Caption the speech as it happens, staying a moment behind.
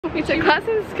We took class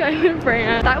in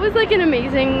Ballerina. That was like an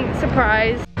amazing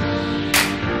surprise.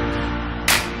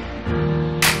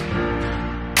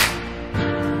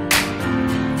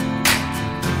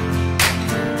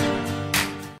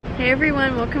 Hey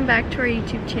everyone, welcome back to our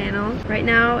YouTube channel. Right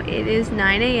now it is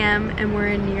 9 a.m. and we're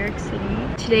in New York City.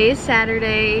 Today is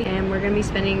Saturday and we're gonna be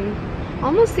spending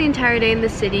almost the entire day in the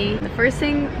city. The first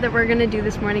thing that we're gonna do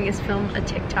this morning is film a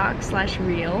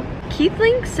TikTok/reel. Keith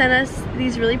Link sent us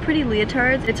these really pretty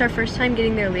leotards. It's our first time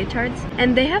getting their leotards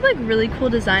and they have like really cool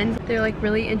designs. They're like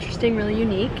really interesting, really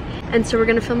unique. And so we're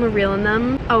gonna film a reel in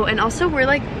them. Oh, and also we're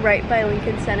like right by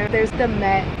Lincoln Center. There's the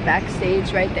Met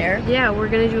backstage right there. Yeah, we're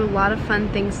gonna do a lot of fun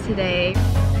things today.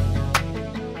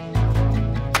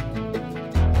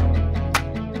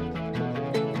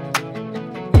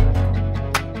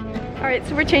 Alright,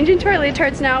 so we're changing to our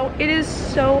leotards now. It is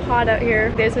so hot out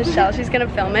here. There's Michelle, she's gonna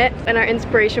film it. And our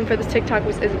inspiration for this TikTok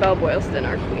was Isabel Boylston,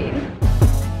 our queen.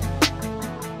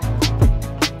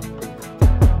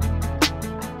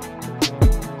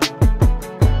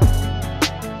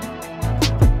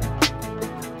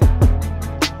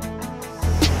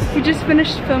 We just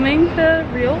finished filming the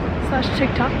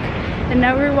reel/TikTok and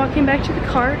now we're walking back to the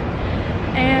car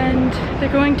and they're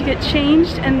going to get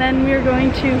changed and then we're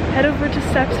going to head over to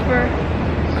steps for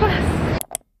class.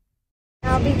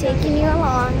 I'll be taking you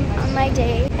along on my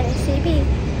day at SAB.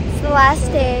 It's the last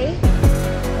day.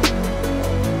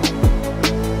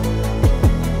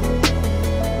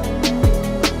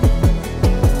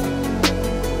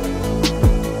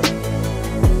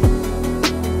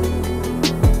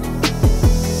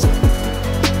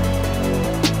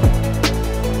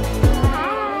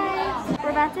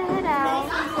 About to head out.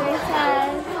 I'm very sad.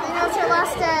 I know it's our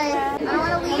last day. I don't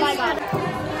want to leave. Oh my god.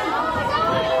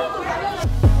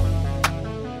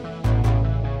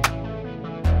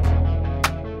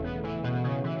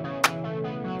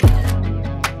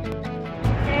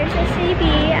 There's SAB.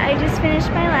 I just finished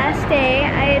my last day.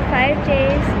 I had 5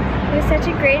 days. It was such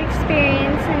a great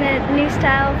experience and a new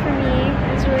style for me.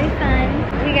 It was really fun.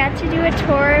 We got to do a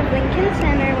tour of Lincoln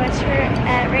Center, which we're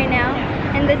at right now,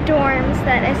 and the dorms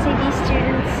that SAB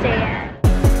students stay at.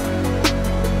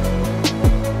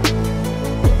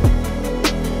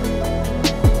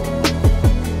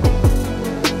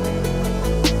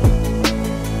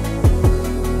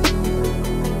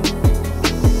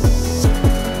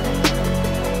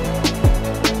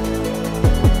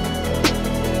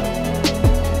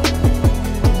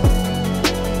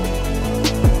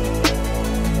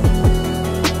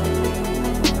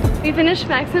 We finished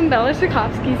Max and Bella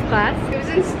Tchaikovsky's class. It was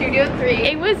in Studio 3.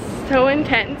 It was so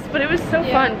intense, but it was so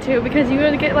fun too because you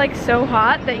would get like so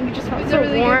hot that you just felt so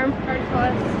really warm. Hard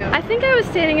class. Yeah. I think I was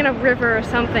standing in a river or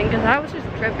something because I was just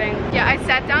dripping. Yeah, I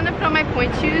sat down to put on my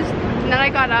pointe shoes and then I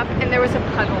got up and there was a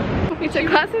puddle. We took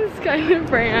class in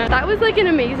Ballerina. That was like an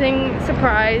amazing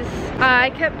surprise.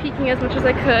 I kept peeking as much as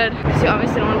I could because you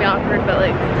obviously don't want to be awkward, but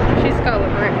like she's got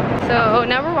over it. So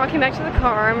now we're walking back to the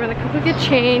car. I'm gonna quickly get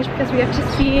changed because we have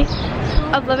to see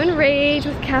Of Love and Rage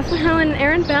with Catherine Helen and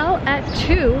Aaron Bell at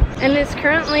 2, and it's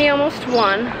currently almost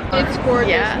 1. It's gorgeous.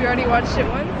 Yeah. We already watched it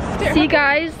once. See you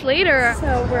guys later.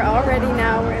 So we're all ready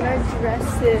now. We're in our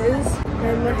dresses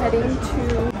and we're heading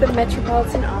to the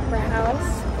Metropolitan Opera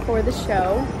House for the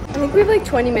show. I think we have like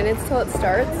 20 minutes till it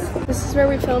starts. This is where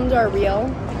we filmed our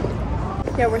reel.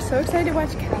 Yeah, we're so excited to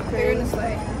watch Catherine.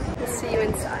 We'll see you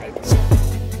inside.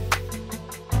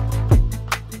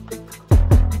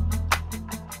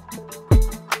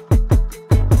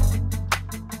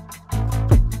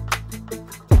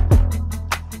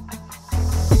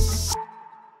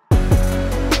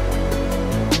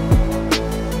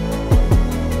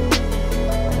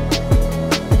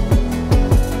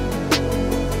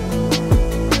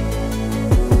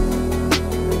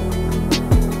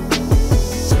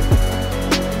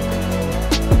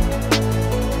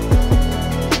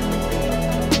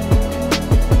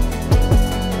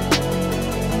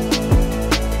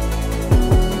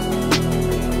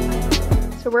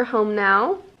 We're home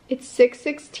now. It's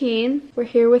 6:16. We're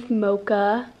here with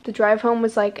Mocha. The drive home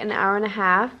was like an hour and a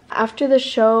half. After the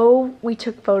show, we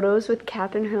took photos with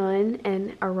Catherine Helen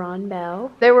and Aaron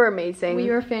Bell. They were amazing. We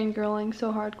were fangirling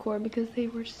so hardcore because they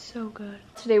were so good.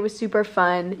 Today was super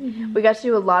fun. We got to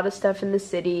do a lot of stuff in the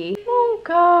city.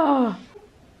 Mocha!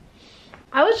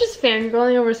 I was just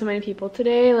fangirling over so many people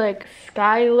today, like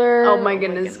Skylar. Oh my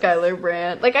goodness, Skylar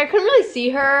Brandt. Like I couldn't really see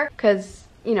her because,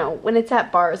 you know, when it's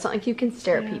at bars, it's not like you can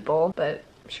stare at people, but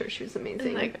I'm sure she was amazing.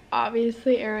 And like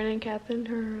obviously Erin and Catherine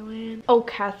Hurland. Oh,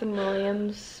 Catherine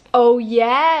Williams. Oh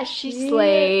yeah, she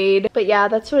slayed. But yeah,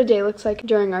 that's what a day looks like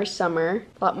during our summer.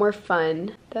 A lot more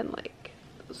fun than like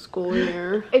school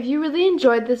year. If you really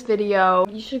enjoyed this video,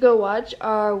 you should go watch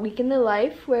our week in the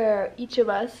life where each of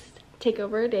us take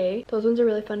over a day. Those ones are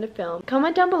really fun to film.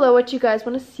 Comment down below what you guys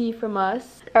want to see from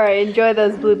us. All right, enjoy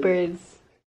those bloopers.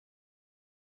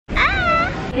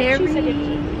 Harry,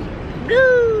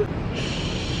 Go!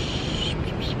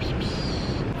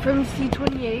 from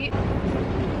C28.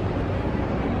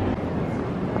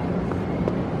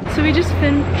 So we just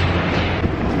finished.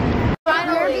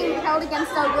 We're being held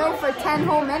against our will for 10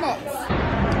 whole minutes.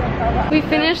 We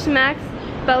finished Max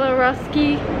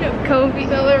Bellarowski, Kobe,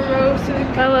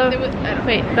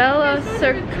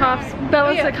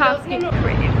 Sarkovsky.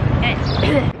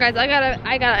 Guys, I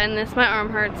gotta end this. My arm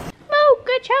hurts.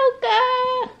 Mocha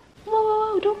choka.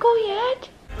 Whoa, don't go yet.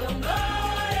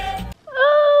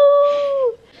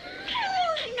 Oh,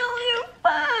 no, you're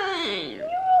fine. You're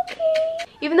okay.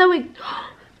 Even though we,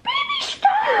 baby,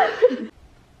 stop.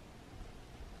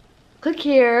 Click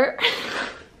here.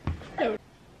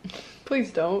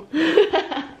 Please don't.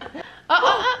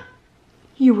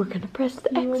 You were gonna press the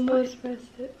X button. Almost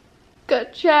pressed it.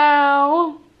 Good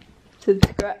ciao.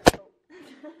 Subscribe.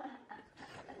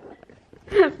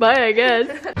 Bye, I guess.